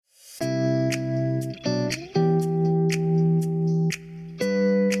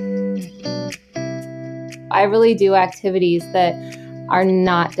I really do activities that are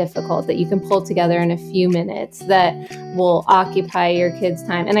not difficult, that you can pull together in a few minutes, that will occupy your kids'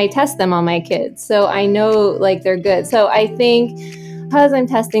 time. And I test them on my kids, so I know like they're good. So I think because I'm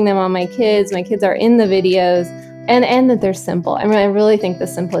testing them on my kids are in the videos, and that they're simple. I mean, I really think the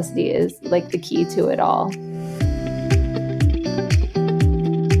simplicity is like the key to it all.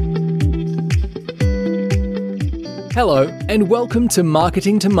 Hello, and welcome to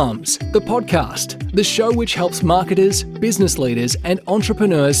Marketing to Mums, the podcast, the show which helps marketers, business leaders, and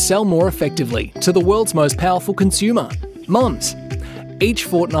entrepreneurs sell more effectively to the world's most powerful consumer, mums. Each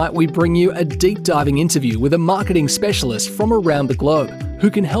fortnight, we bring you a deep diving interview with a marketing specialist from around the globe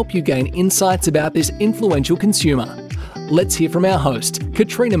who can help you gain insights about this influential consumer. Let's hear from our host,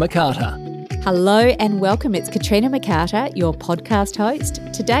 Katrina McCarter. Hello and welcome. It's Katrina McCarter, your podcast host.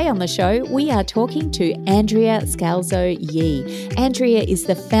 Today on the show, we are talking to Andrea Scalzo-Yee. Andrea is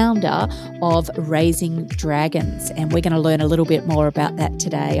the founder of Raising Dragons, and we're going to learn a little bit more about that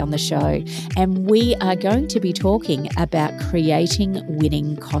today on the show. And we are going to be talking about creating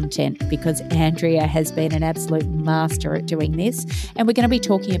winning content because Andrea has been an absolute master at doing this. And we're going to be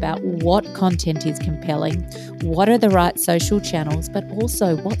talking about what content is compelling, what are the right social channels, but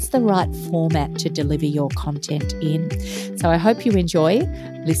also what's the right format to deliver your content in. So I hope you enjoy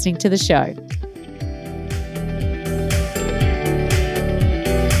listening to the show.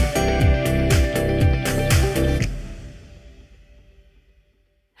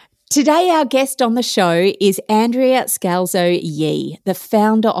 Today, our guest on the show is Andrea Scalzo-Yee, the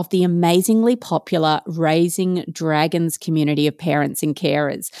founder of the amazingly popular Raising Dragons community of parents and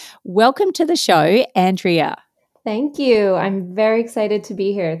carers. Welcome to the show, Andrea. Thank you. I'm very excited to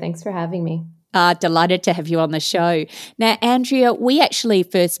be here. Thanks for having me. Delighted to have you on the show. Now, Andrea, we actually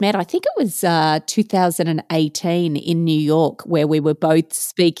first met, I think it was 2018 in New York, where we were both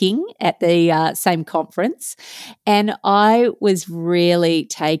speaking at the same conference. And I was really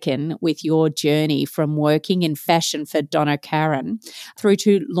taken with your journey from working in fashion for Donna Karan through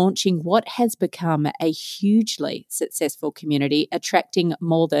to launching what has become a hugely successful community, attracting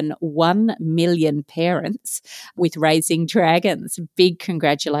more than 1 million parents with Raising Dragons. Big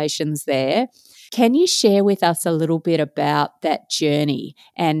congratulations there. Can you share with us a little bit about that journey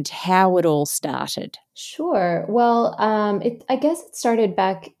and how it all started? Sure. Well, I guess it started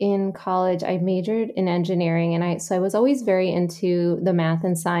back in college. I majored in engineering, and so I was always very into the math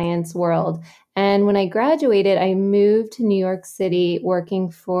and science world. And when I graduated, I moved to New York City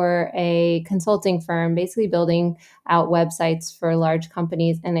working for a consulting firm, basically building out websites for large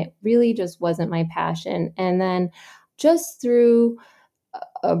companies. And it really just wasn't my passion. And then just through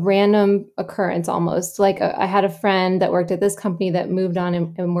a random occurrence almost. I had a friend that worked at this company that moved on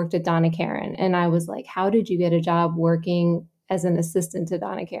and worked at Donna Karan. And I was like, how did you get a job working as an assistant to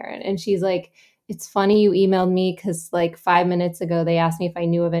Donna Karan? And she's like, it's funny you emailed me because like 5 minutes ago, they asked me if I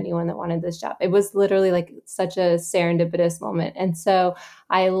knew of anyone that wanted this job. It was literally like such a serendipitous moment. And so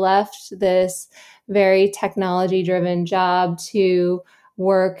I left this very technology driven job to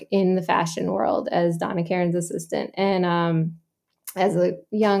work in the fashion world as Donna Karan's assistant. And, as a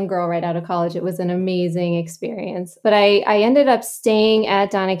young girl right out of college, it was an amazing experience. But I ended up staying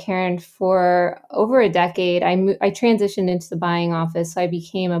at Donna Karan for over a decade. I transitioned into the buying office, so I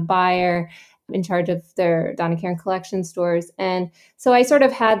became a buyer in charge of their Donna Karan collection stores. And so I sort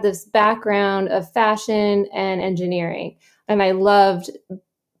of had this background of fashion and engineering. And I loved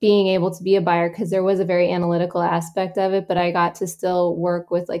being able to be a buyer because there was a very analytical aspect of it, but I got to still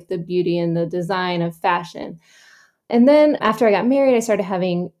work with like the beauty and the design of fashion. And then after I got married, I started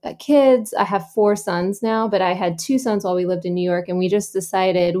having kids. I have 4 sons now, but I had 2 sons while we lived in New York, and we just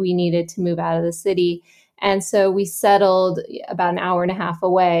decided we needed to move out of the city. And so we settled about an hour and a half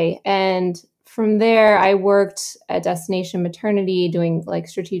away. And from there, I worked at Destination Maternity doing like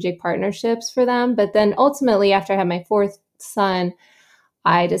strategic partnerships for them. But then ultimately, after I had my 4th son,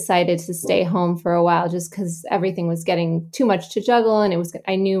 I decided to stay home for a while just because everything was getting too much to juggle. And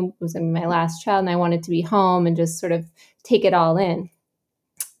I knew it was going to be my last child, and I wanted to be home and just sort of take it all in.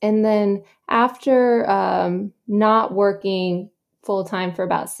 And then after not working full time for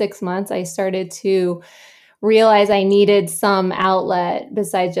about 6 months, I started to realize I needed some outlet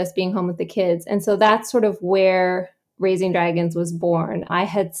besides just being home with the kids. And so that's sort of where Raising Dragons was born. I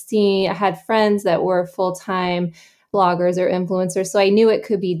had friends that were full-time bloggers or influencers, so I knew it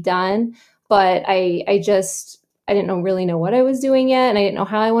could be done, but I didn't really know what I was doing yet, and I didn't know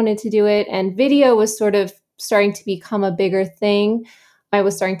how I wanted to do it. And video was sort of starting to become a bigger thing. I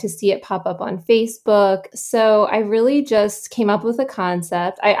was starting to see it pop up on Facebook. So I really just came up with a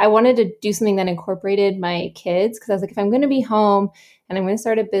concept. I wanted to do something that incorporated my kids because I was like, if I'm going to be home and I'm going to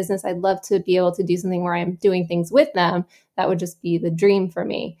start a business, I'd love to be able to do something where I'm doing things with them. That would just be the dream for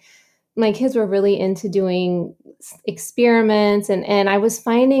me. My kids were really into doing experiments and I was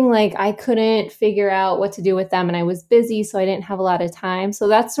finding like I couldn't figure out what to do with them and I was busy, so I didn't have a lot of time. So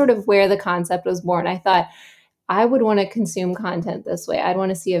that's sort of where the concept was born. I thought I would want to consume content this way. I'd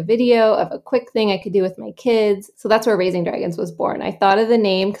want to see a video of a quick thing I could do with my kids. So that's where Raising Dragons was born. I thought of the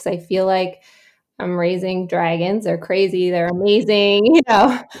name because I feel like I'm raising dragons. They're crazy. They're amazing,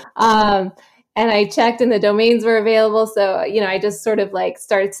 and I checked and the domains were available. So, I just sort of like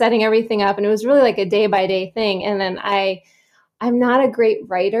started setting everything up and it was really like a day by day thing. And then I'm not a great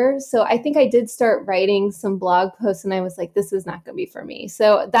writer. So I think I did start writing some blog posts and I was like, this is not going to be for me.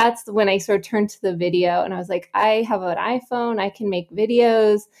 So that's when I sort of turned to the video and I was like, I have an iPhone, I can make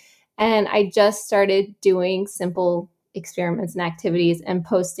videos. And I just started doing simple experiments and activities and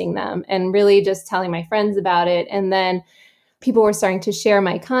posting them and really just telling my friends about it. And then people were starting to share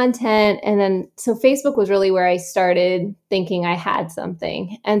my content. And then, so Facebook was really where I started thinking I had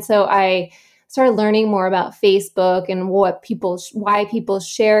something. And so I started learning more about Facebook and why people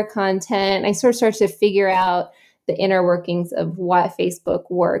share content. I sort of started to figure out the inner workings of what Facebook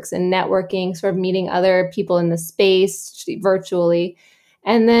works and networking, sort of meeting other people in the space virtually.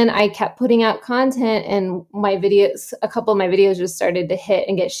 And then I kept putting out content and a couple of my videos just started to hit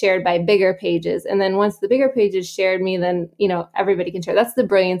and get shared by bigger pages. And then once the bigger pages shared me, then, everybody can share. That's the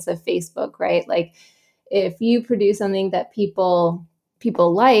brilliance of Facebook, right? Like if you produce something that people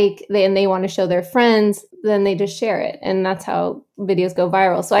like, and they want to show their friends, then they just share it. And that's how videos go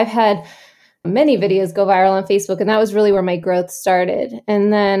viral. So I've had many videos go viral on Facebook, and that was really where my growth started.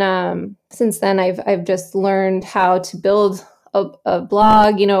 And then since then, I've just learned how to build a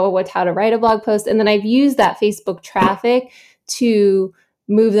blog, how to write a blog post. And then I've used that Facebook traffic to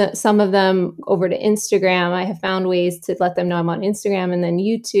move some of them over to Instagram. I have found ways to let them know I'm on Instagram and then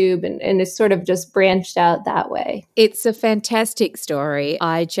YouTube, and it's sort of just branched out that way. It's a fantastic story.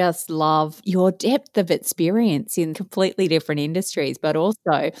 I just love your depth of experience in completely different industries, but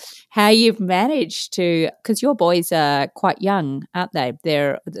also how you've managed to, because your boys are quite young, aren't they?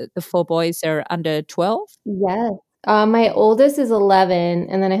 The 4 boys are under 12? Yes. My oldest is 11,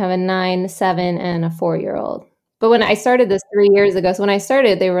 and then I have a 9, 7, and a 4-year-old. But when I started this 3 years ago, so when I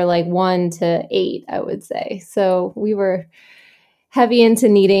started, they were like 1 to 8, I would say. So we were heavy into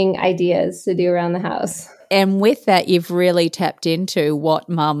needing ideas to do around the house. And with that, you've really tapped into what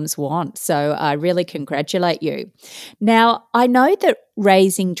mums want. So I really congratulate you. Now, I know that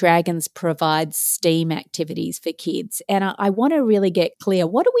Raising Dragons provides STEAM activities for kids. And I want to really get clear,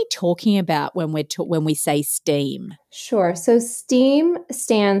 what are we talking about when we say STEAM? Sure. So STEAM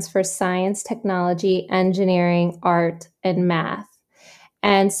stands for science, technology, engineering, art, and math.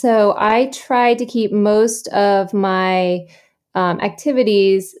 And so I try to keep most of my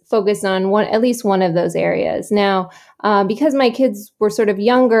activities focused on at least one of those areas. Now, because my kids were sort of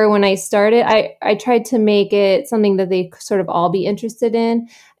younger when I started, I tried to make it something that they sort of all be interested in.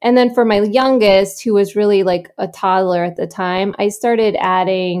 And then for my youngest, who was really like a toddler at the time, I started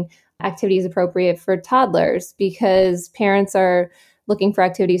adding activities appropriate for toddlers because parents are looking for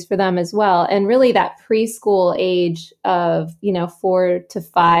activities for them as well. And really that preschool age of, 4 to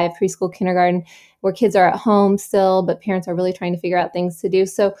 5, preschool, kindergarten, where kids are at home still, but parents are really trying to figure out things to do.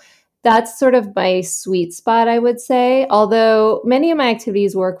 So that's sort of my sweet spot, I would say. Although many of my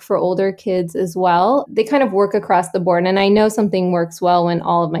activities work for older kids as well. They kind of work across the board. And I know something works well when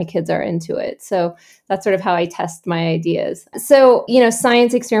all of my kids are into it. So that's sort of how I test my ideas. So,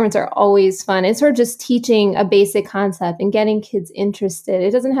 science experiments are always fun. It's sort of just teaching a basic concept and getting kids interested. It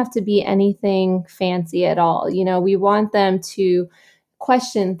doesn't have to be anything fancy at all. We want them to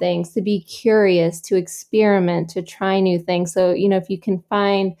question things, to be curious, to experiment, to try new things. So, if you can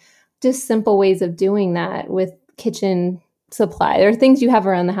find just simple ways of doing that with kitchen supply, there are things you have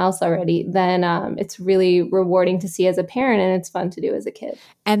around the house already, then it's really rewarding to see as a parent, and it's fun to do as a kid.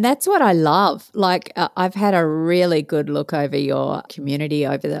 And that's what I love. Like I've had a really good look over your community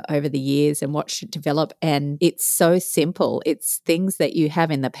over the years and watched it develop, and it's so simple. It's things that you have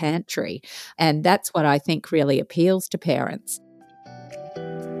in the pantry, and that's what I think really appeals to parents.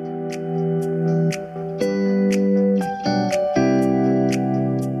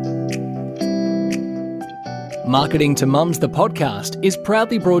 Marketing to Mums, the podcast, is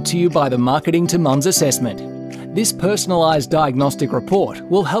proudly brought to you by the Marketing to Mums Assessment. This personalised diagnostic report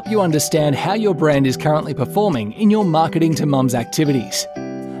will help you understand how your brand is currently performing in your Marketing to Mums activities.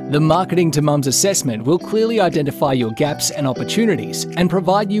 The Marketing to Mums assessment will clearly identify your gaps and opportunities and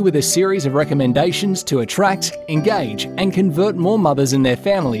provide you with a series of recommendations to attract, engage, and convert more mothers and their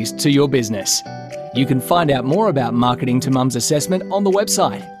families to your business. You can find out more about Marketing to Mums assessment on the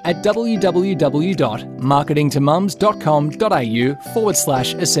website at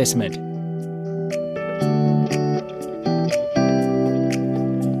www.marketingtomums.com.au/assessment.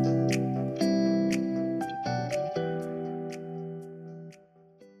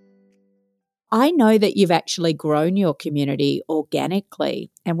 I know that you've actually grown your community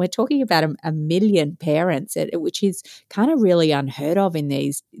organically, and we're talking about a million parents, which is kind of really unheard of in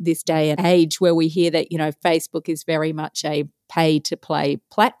this day and age where we hear that, Facebook is very much a pay-to-play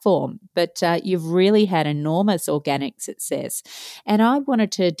platform, but you've really had enormous organic success. And I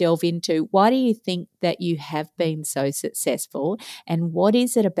wanted to delve into, why do you think that you have been so successful, and what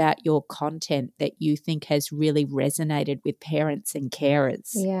is it about your content that you think has really resonated with parents and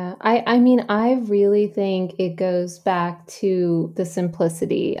carers? Yeah, I mean, I really think it goes back to the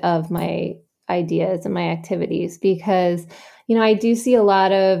simplicity of my ideas and my activities because, I do see a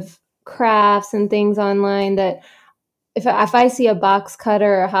lot of crafts and things online that if I see a box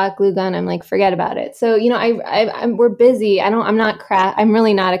cutter or a hot glue gun, I'm like, forget about it. So, we're busy. I'm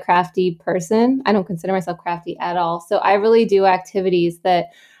really not a crafty person. I don't consider myself crafty at all. So I really do activities that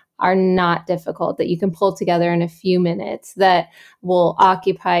are not difficult, that you can pull together in a few minutes, that will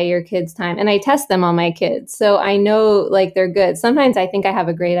occupy your kids' time. And I test them on my kids. So I know they're good. Sometimes I think I have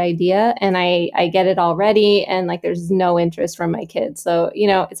a great idea and I get it all ready and there's no interest from my kids. So,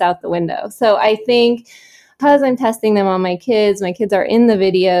 it's out the window. So I think because I'm testing them on my kids are in the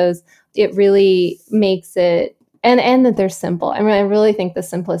videos, it really makes it, and that they're simple. I really think the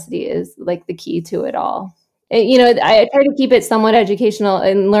simplicity is the key to it all. I try to keep it somewhat educational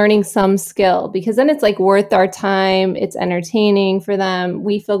and learning some skill because then it's worth our time. It's entertaining for them.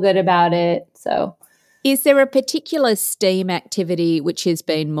 We feel good about it. So. Is there a particular STEAM activity which has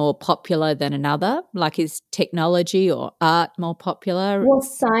been more popular than another? Is technology or art more popular? Well,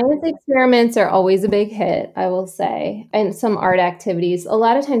 science experiments are always a big hit, I will say, and some art activities. A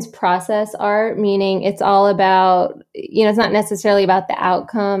lot of times process art, meaning it's all about, it's not necessarily about the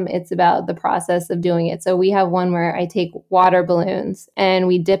outcome. It's about the process of doing it. So we have one where I take water balloons and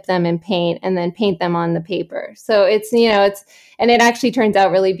we dip them in paint and then paint them on the paper. So it's, and it actually turns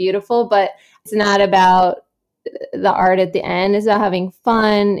out really beautiful, but it's not about the art at the end. It's about having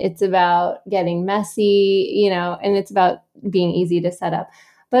fun. It's about getting messy, and it's about being easy to set up.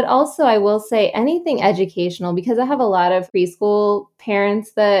 But also, I will say anything educational, because I have a lot of preschool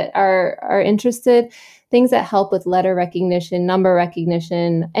parents that are interested, things that help with letter recognition, number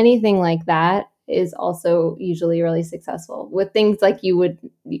recognition, anything like that is also usually really successful with things you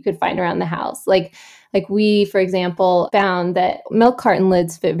could find around the house. Like we, for example, found that milk carton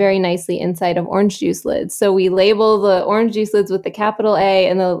lids fit very nicely inside of orange juice lids. So we label the orange juice lids with the capital A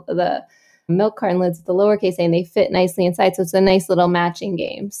and the milk carton lids with the lowercase a, and they fit nicely inside. So it's a nice little matching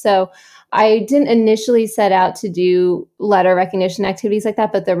game. So I didn't initially set out to do letter recognition activities like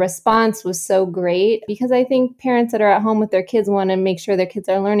that, but the response was so great because I think parents that are at home with their kids want to make sure their kids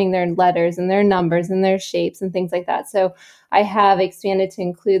are learning their letters and their numbers and their shapes and things like that. So I have expanded to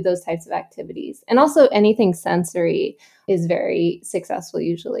include those types of activities. And also anything sensory is very successful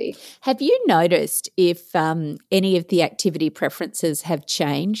usually. Have you noticed if any of the activity preferences have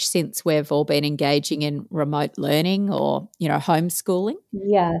changed since we've all been engaging in remote learning or, homeschooling?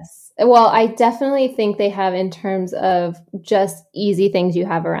 Yes. Well, I definitely think they have in terms of just easy things you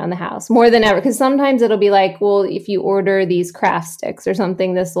have around the house more than ever. Because sometimes it'll be well, if you order these craft sticks or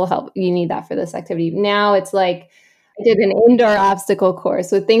something, this will help. You need that for this activity. Now it's I did an indoor obstacle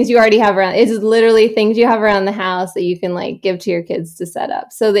course with things you already have around. It's literally things you have around the house that you can give to your kids to set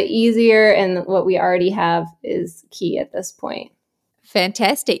up. So the easier and what we already have is key at this point.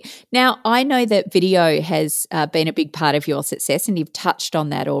 Fantastic. Now, I know that video has been a big part of your success, and you've touched on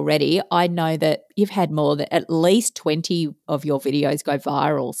that already. I know that you've had more than at least 20 of your videos go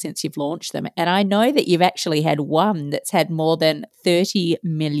viral since you've launched them. And I know that you've actually had one that's had more than 30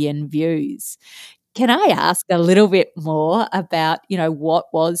 million views. Can I ask a little bit more about, what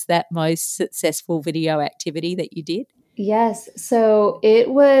was that most successful video activity that you did? Yes. So it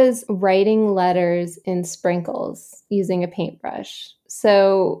was writing letters in sprinkles using a paintbrush.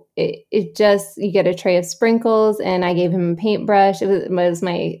 So it just, you get a tray of sprinkles and I gave him a paintbrush. It was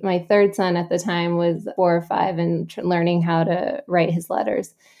my third son at the time was 4 or 5 and learning how to write his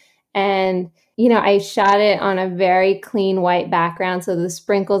letters. And, I shot it on a very clean white background. So the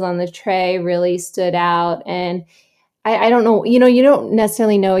sprinkles on the tray really stood out. And I don't know, you don't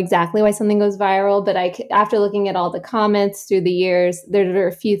necessarily know exactly why something goes viral, but after looking at all the comments through the years, there are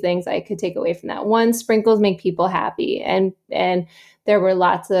a few things I could take away from that. One, sprinkles make people happy. And there were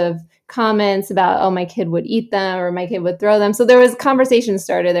lots of comments about, oh, my kid would eat them or my kid would throw them. So there was conversation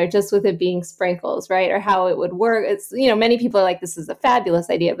started there just with it being sprinkles, right? Or how it would work. It's, many people are like, this is a fabulous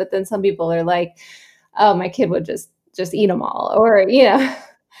idea. But then some people are like, oh, my kid would just eat them all. Or,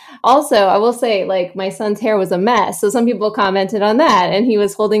 also, I will say, like, my son's hair was a mess. So some people commented on that, and he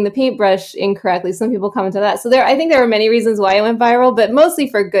was holding the paintbrush incorrectly. Some people commented on that. So I think there were many reasons why it went viral, but mostly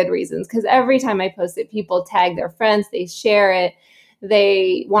for good reasons. Because every time I post it, people tag their friends, they share it,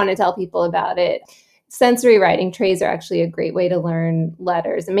 they want to tell people about it. Sensory writing trays are actually a great way to learn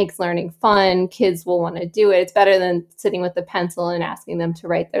letters. It makes learning fun. Kids will want to do it. It's better than sitting with a pencil and asking them to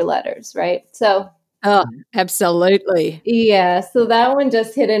write their letters, right? So Oh, absolutely. yeah, so that one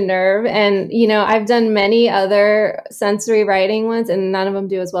just hit a nerve. And, I've done many other sensory writing ones, and none of them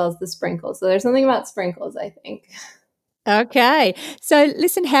do as well as the sprinkles. So there's something about sprinkles, I think. Okay. So,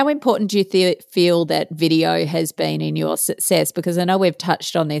 listen, how important do you feel that video has been in your success? Because I know we've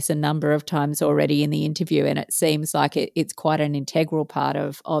touched on this a number of times already in the interview, and it seems like it's quite an integral part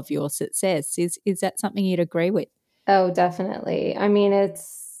of your success. Is that something you'd agree with? Oh, definitely. I mean,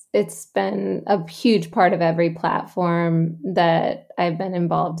 it's been a huge part of every platform that I've been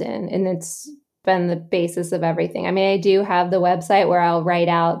involved in, and it's been the basis of everything. I mean, I do have the website where I'll write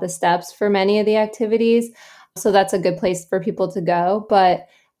out the steps for many of the activities. So that's a good place for people to go. But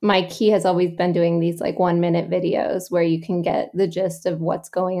my key has always been doing these like 1-minute videos where you can get the gist of what's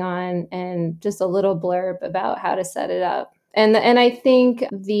going on and just a little blurb about how to set it up. And I think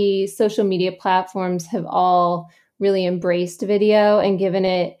the social media platforms have all really embraced video and given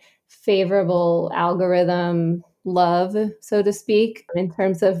it favorable algorithm love, so to speak, in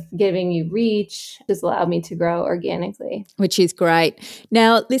terms of giving you reach, just allowed me to grow organically. Which is great.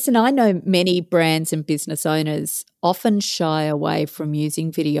 Now, listen, I know many brands and business owners often shy away from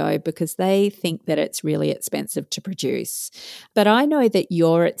using video because they think that it's really expensive to produce. But I know that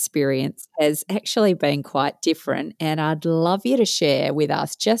your experience has actually been quite different, and I'd love you to share with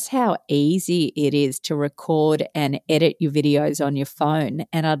us just how easy it is to record and edit your videos on your phone.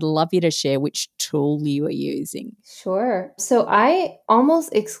 And I'd love you to share which tool you are using. Sure. So I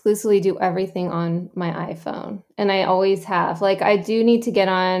almost exclusively do everything on my iPhone, and I always have. Like, I do need to get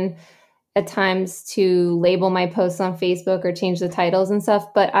on at times to label my posts on Facebook or change the titles and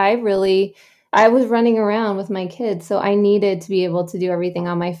stuff. But I was running around with my kids, so I needed to be able to do everything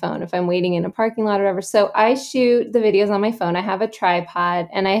on my phone if I'm waiting in a parking lot or whatever. So I shoot the videos on my phone. I have a tripod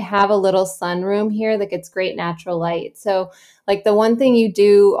and I have a little sunroom here that gets great natural light. So like the one thing you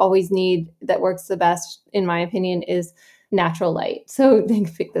do always need that works the best, in my opinion, is natural light. So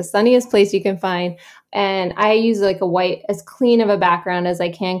pick the sunniest place you can find. And I use like a white, as clean of a background as I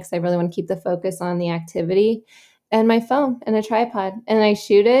can, because I really want to keep the focus on the activity, and my phone and a tripod. And I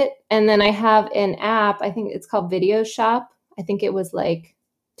shoot it. And then I have an app, I think it's called Video Shop. I think it was like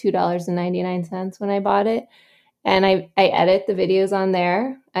 $2.99 when I bought it. And I edit the videos on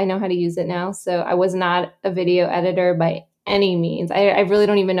there. I know how to use it now. So I was not a video editor by any means. I really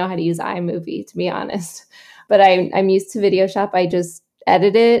don't even know how to use iMovie, to be honest. But I'm used to Video Shop. I just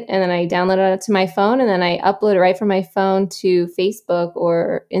edit it and then I download it to my phone and then I upload it right from my phone to Facebook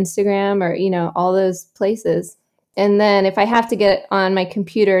or Instagram or, all those places. And then if I have to get on my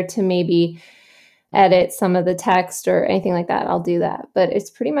computer to maybe edit some of the text or anything like that, I'll do that. But it's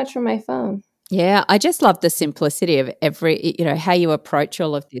pretty much from my phone. Yeah, I just love the simplicity of how you approach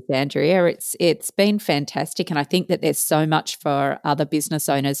all of this, Andrea. It's been fantastic, and I think that there's so much for other business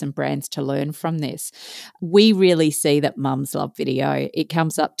owners and brands to learn from this. We really see that mums love video. It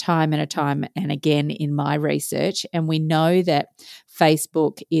comes up time and again in my research, and we know that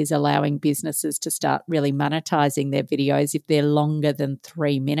Facebook is allowing businesses to start really monetizing their videos if they're longer than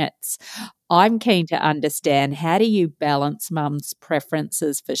 3 minutes. I'm keen to understand, how do you balance mums'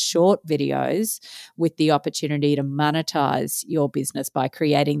 preferences for short videos with the opportunity to monetize your business by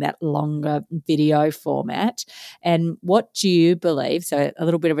creating that longer video format? And what do you believe, so a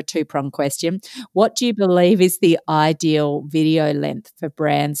little bit of a two-pronged question, what do you believe is the ideal video length for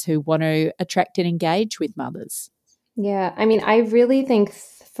brands who want to attract and engage with mothers? Yeah, I mean, I really think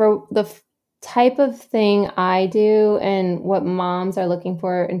for the type of thing I do and what moms are looking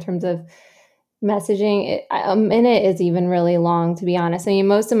for in terms of messaging, a minute is even really long, to be honest. I mean,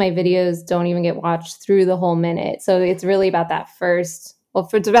 most of my videos don't even get watched through the whole minute. So it's really about that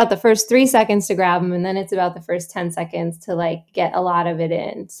it's about the first 3 seconds to grab them, and then it's about the first 10 seconds to like get a lot of it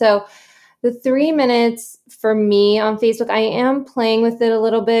in. So The 3 minutes for me on Facebook, I am playing with it a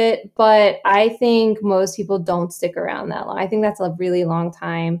little bit, but I think most people don't stick around that long. I think that's a really long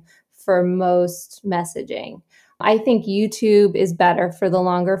time for most messaging. I think YouTube is better for the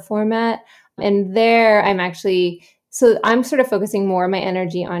longer format. And there I'm sort of focusing more of my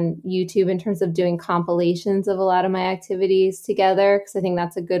energy on YouTube in terms of doing compilations of a lot of my activities together, because I think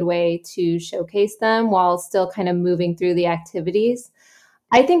that's a good way to showcase them while still kind of moving through the activities.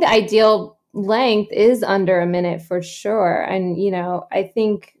 I think the ideal length is under a minute for sure. And, I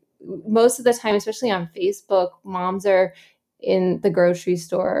think most of the time, especially on Facebook, moms are in the grocery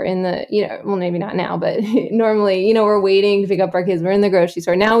store well, maybe not now, but normally, we're waiting to pick up our kids. We're in the grocery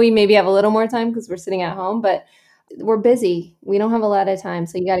store. Now we maybe have a little more time because we're sitting at home, but we're busy. We don't have a lot of time.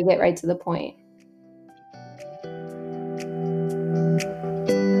 So you got to get right to the point.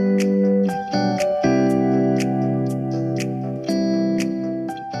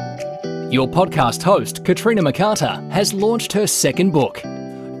 Your podcast host, Katrina McCarter, has launched her second book.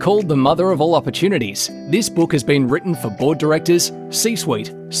 Called The Mother of All Opportunities, this book has been written for board directors,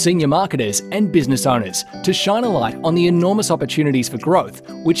 C-suite, senior marketers and business owners to shine a light on the enormous opportunities for growth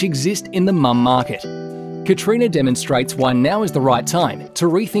which exist in the mum market. Katrina demonstrates why now is the right time to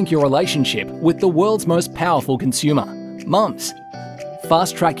rethink your relationship with the world's most powerful consumer, mums.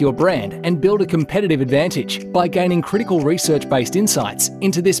 Fast-track your brand and build a competitive advantage by gaining critical research-based insights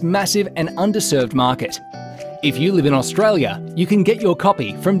into this massive and underserved market. If you live in Australia, you can get your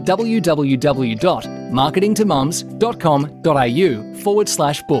copy from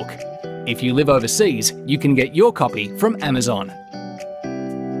www.marketingtomums.com.au/book. If you live overseas, you can get your copy from Amazon.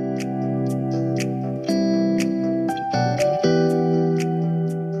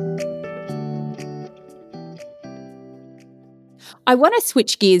 I want to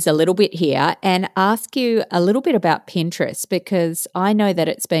switch gears a little bit here and ask you a little bit about Pinterest, because I know that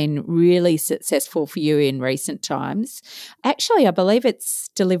it's been really successful for you in recent times. Actually, I believe it's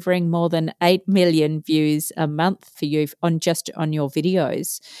delivering more than 8 million views a month for you on your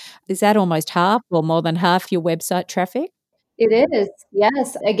videos. Is that almost half or more than half your website traffic? It is.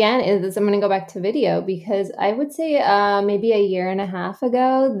 Yes. Again, I'm going to go back to video because I would say maybe a year and a half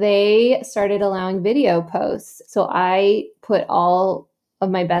ago, they started allowing video posts. So I put all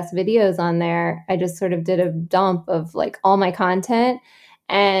of my best videos on there. I just sort of did a dump of like all my content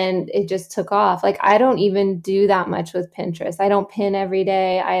and it just took off. Like I don't even do that much with Pinterest. I don't pin every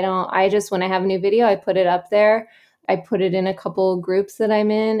day. I just, when I have a new video, I put it up there. I put it in a couple groups that I'm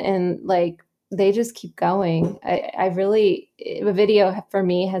in and like, they just keep going. The video for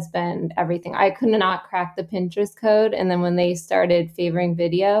me has been everything. I could not crack the Pinterest code. And then when they started favoring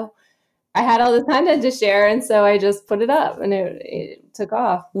video, I had all this content to share. And so I just put it up and it took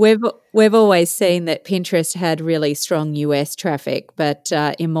off. We've always seen that Pinterest had really strong US traffic, but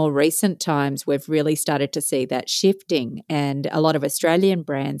in more recent times, we've really started to see that shifting, and a lot of Australian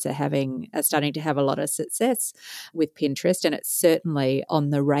brands are starting to have a lot of success with Pinterest, and it's certainly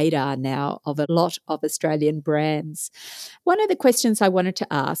on the radar now of a lot of Australian brands. One of the questions I wanted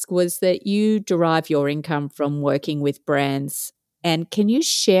to ask was that you derive your income from working with brands, and can you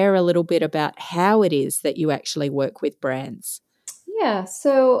share a little bit about how it is that you actually work with brands? Yeah.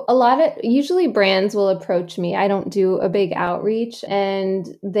 So usually brands will approach me. I don't do a big outreach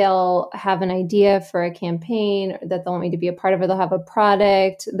and they'll have an idea for a campaign that they want me to be a part of, or they'll have a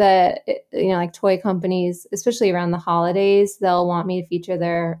product that, like toy companies, especially around the holidays, they'll want me to feature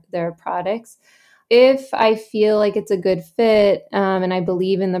their products. If I feel like it's a good fit and I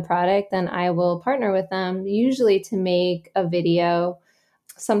believe in the product, then I will partner with them, usually to make a video.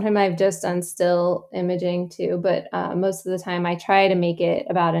 Sometimes I've just done still imaging too, but most of the time I try to make it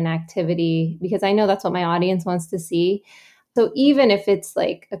about an activity because I know that's what my audience wants to see. So even if it's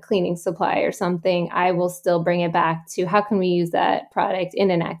like a cleaning supply or something, I will still bring it back to how can we use that product in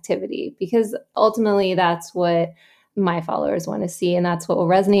an activity? Because ultimately that's what my followers want to see and that's what will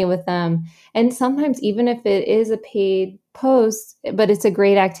resonate with them. And sometimes even if it is a paid post, but it's a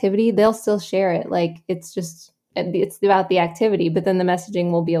great activity, they'll still share it. Like it's about the activity, but then the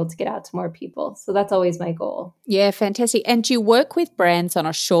messaging will be able to get out to more people. So that's always my goal. Yeah, fantastic. And do you work with brands on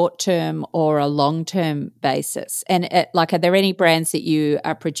a short-term or a long-term basis? And are there any brands that you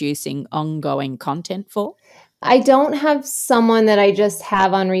are producing ongoing content for? I don't have someone that I just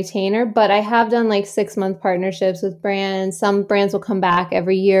have on retainer, but I have done like 6-month partnerships with brands. Some brands will come back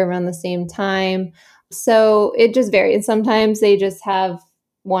every year around the same time. So it just varies. And sometimes they just have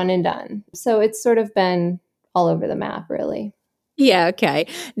one and done. So it's sort of been all over the map, really. Yeah, okay.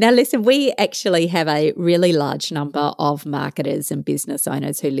 Now, listen, we actually have a really large number of marketers and business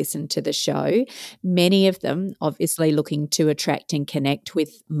owners who listen to the show, many of them obviously looking to attract and connect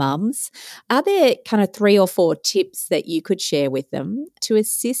with mums. Are there kind of 3 or 4 tips that you could share with them to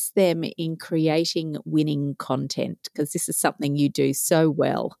assist them in creating winning content? Because this is something you do so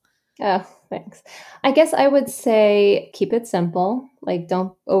well. Oh, thanks. I guess I would say keep it simple. Like,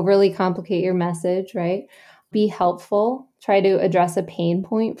 don't overly complicate your message, right? Be helpful. Try to address a pain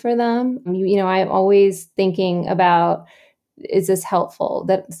point for them. I'm always thinking about, is this helpful?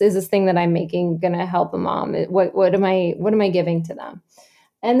 Is this thing that I'm making going to help a mom? What am I giving to them?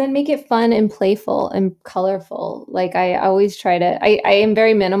 And then make it fun and playful and colorful. Like I always try to, I am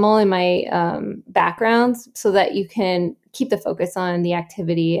very minimal in my backgrounds so that you can keep the focus on the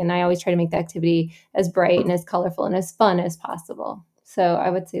activity. And I always try to make the activity as bright and as colorful and as fun as possible. So I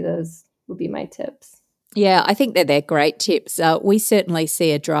would say those would be my tips. Yeah, I think that they're great tips. We certainly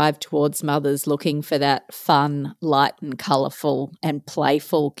see a drive towards mothers looking for that fun, light and colourful and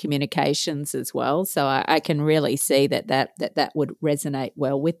playful communications as well. So I can really see that would resonate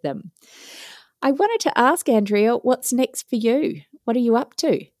well with them. I wanted to ask, Andrea, what's next for you? What are you up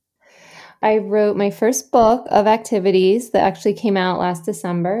to? I wrote my first book of activities that actually came out last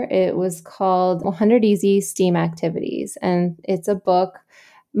December. It was called 100 Easy STEAM Activities, and it's a book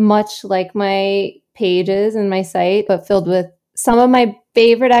much like my pages and my site, but filled with some of my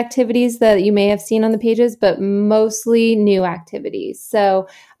favorite activities that you may have seen on the pages, but mostly new activities. So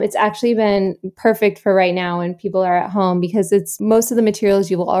it's actually been perfect for right now when people are at home because it's most of the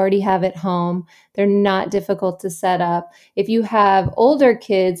materials you will already have at home. They're not difficult to set up. If you have older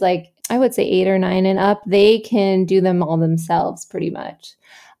kids, like I would say 8 or 9 and up, they can do them all themselves pretty much.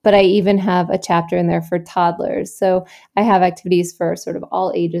 But I even have a chapter in there for toddlers. So I have activities for sort of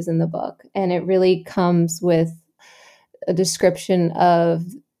all ages in the book. And it really comes with a description of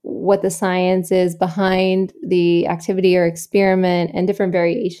what the science is behind the activity or experiment and different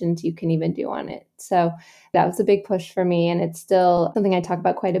variations you can even do on it. So that was a big push for me. And it's still something I talk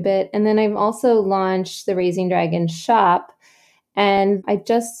about quite a bit. And then I've also launched the Raising Dragons shop. And I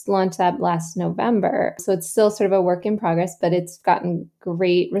just launched that last November. So it's still sort of a work in progress, but it's gotten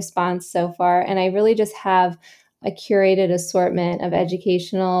great response so far. And I really just have a curated assortment of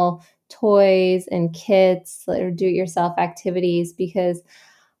educational toys and kits or do-it-yourself activities because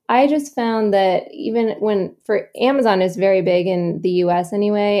I just found that for Amazon is very big in the US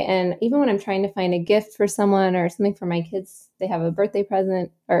anyway. And even when I'm trying to find a gift for someone or something for my kids, they have a birthday present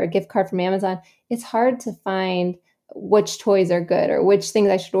or a gift card from Amazon, it's hard to find which toys are good or which things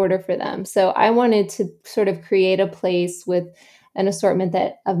I should order for them. So I wanted to sort of create a place with an assortment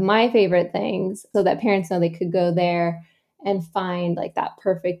of my favorite things so that parents know they could go there and find like that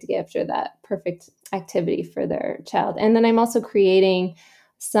perfect gift or that perfect activity for their child. And then I'm also creating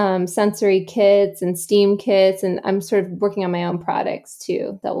some sensory kits and STEAM kits, and I'm sort of working on my own products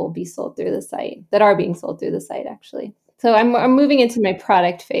too that will be sold through the site, that are being sold through the site actually. So I'm moving into my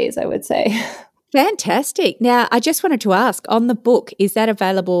product phase, I would say. Fantastic. Now, I just wanted to ask, on the book, is that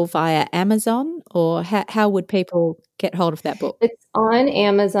available via Amazon or how would people get hold of that book? It's on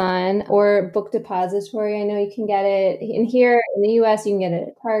Amazon or Book Depository. I know you can get it. In here in the US, you can get it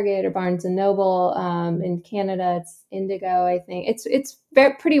at Target or Barnes & Noble. In Canada, it's Indigo, I think. It's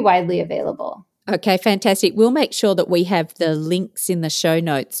pretty widely available. Okay, fantastic. We'll make sure that we have the links in the show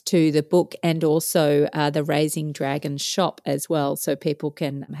notes to the book and also the Raising Dragons shop as well, so people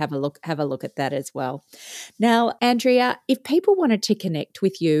can have a look at that as well. Now, Andrea, if people wanted to connect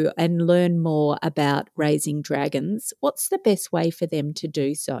with you and learn more about Raising Dragons, what's the best way for them to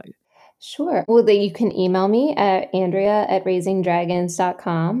do so? Sure. Well, you can email me at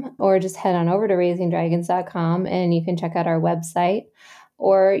andrea@raisingdragons.com or just head on over to raisingdragons.com and you can check out our website.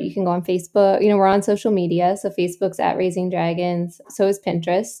 Or you can go on Facebook. We're on social media. So Facebook's at Raising Dragons. So is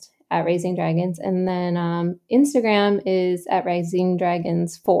Pinterest at Raising Dragons. And then Instagram is at Raising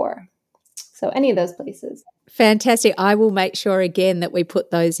Dragons 4. So any of those places. Fantastic. I will make sure again that we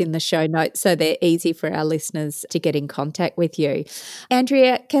put those in the show notes so they're easy for our listeners to get in contact with you.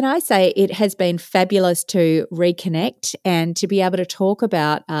 Andrea, can I say it has been fabulous to reconnect and to be able to talk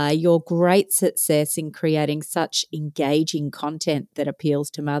about your great success in creating such engaging content that appeals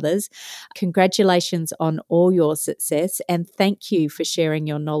to mothers. Congratulations on all your success and thank you for sharing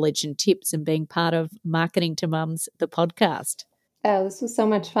your knowledge and tips and being part of Marketing to Mums, the podcast. Oh, this was so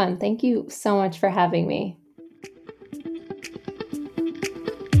much fun. Thank you so much for having me.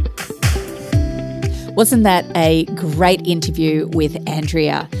 Wasn't that a great interview with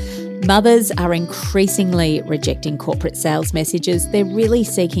Andrea? Mothers are increasingly rejecting corporate sales messages. They're really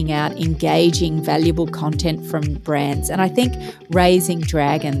seeking out engaging, valuable content from brands. And I think Raising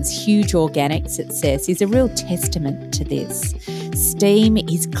Dragon's huge organic success is a real testament to this. STEAM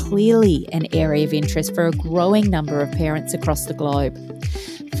is clearly an area of interest for a growing number of parents across the globe.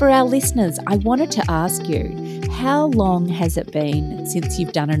 For our listeners, I wanted to ask you, how long has it been since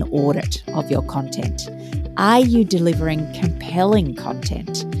you've done an audit of your content? Are you delivering compelling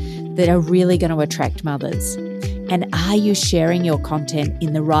content that are really going to attract mothers? And are you sharing your content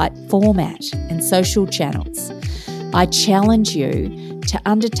in the right format and social channels? I challenge you to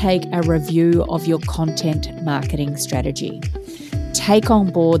undertake a review of your content marketing strategy. Take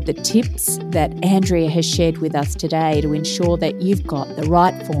on board the tips that Andrea has shared with us today to ensure that you've got the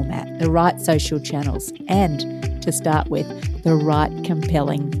right format, the right social channels, and to start with, the right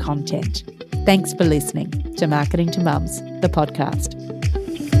compelling content. Thanks for listening to Marketing to Mums, the podcast.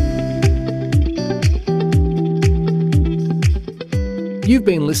 You've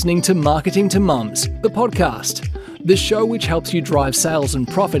been listening to Marketing to Mums, the podcast, the show which helps you drive sales and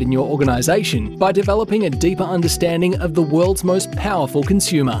profit in your organisation by developing a deeper understanding of the world's most powerful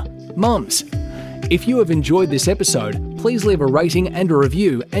consumer, mums. If you have enjoyed this episode, please leave a rating and a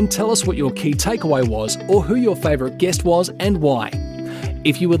review and tell us what your key takeaway was or who your favourite guest was and why.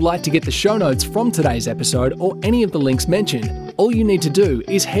 If you would like to get the show notes from today's episode or any of the links mentioned, all you need to do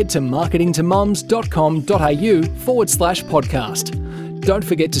is head to marketingtomums.com.au/podcast. Don't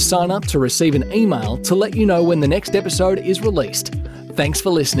forget to sign up to receive an email to let you know when the next episode is released. Thanks for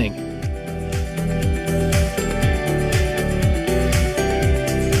listening.